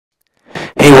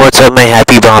Hey, what's up, my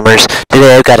happy bombers?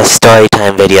 Today I've got a story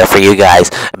time video for you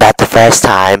guys about the first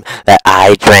time that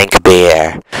I drank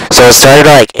beer. So it started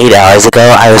like 8 hours ago.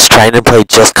 I was trying to play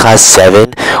Just Cause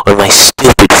 7 when my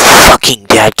stupid fucking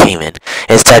dad came in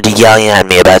and started yelling at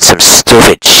me about some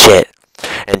stupid shit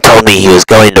and told me he was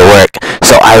going to work,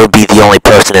 so I would be the only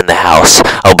person in the house.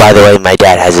 Oh, by the way, my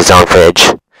dad has his own fridge.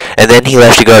 And then he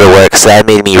left to go to work, so that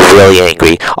made me really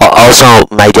angry. Also,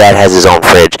 my dad has his own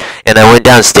fridge. And I went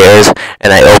downstairs,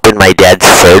 and I opened my dad's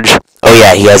fridge. Oh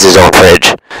yeah, he has his own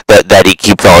fridge. That he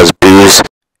keeps all his booze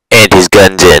and his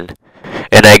guns in.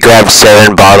 And I grabbed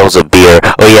 7 bottles of beer.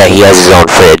 Oh yeah, he has his own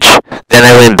fridge. Then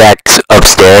I went back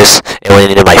upstairs and went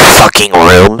into my fucking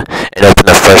room and opened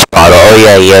the first bottle. Oh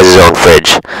yeah, he has his own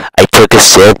fridge. I took a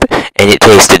sip and it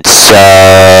tasted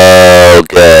so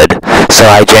good. So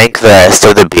I drank the rest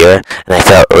of the beer and I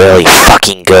felt really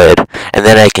fucking good. And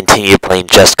then I continued playing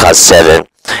Just Cause 7.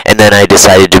 And then I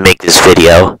decided to make this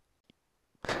video.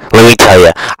 Let me tell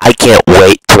you, I can't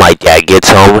wait till my dad gets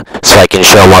home so I can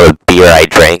show him all the beer I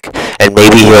drank, and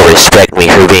maybe he'll respect me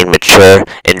for being mature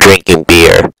and drinking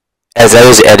beer. As I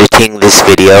was editing this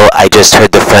video, I just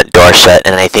heard the front door shut,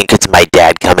 and I think it's my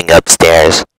dad coming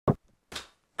upstairs.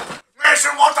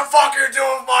 Mason, what the fuck are you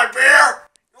doing with my beer?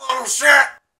 You little shit!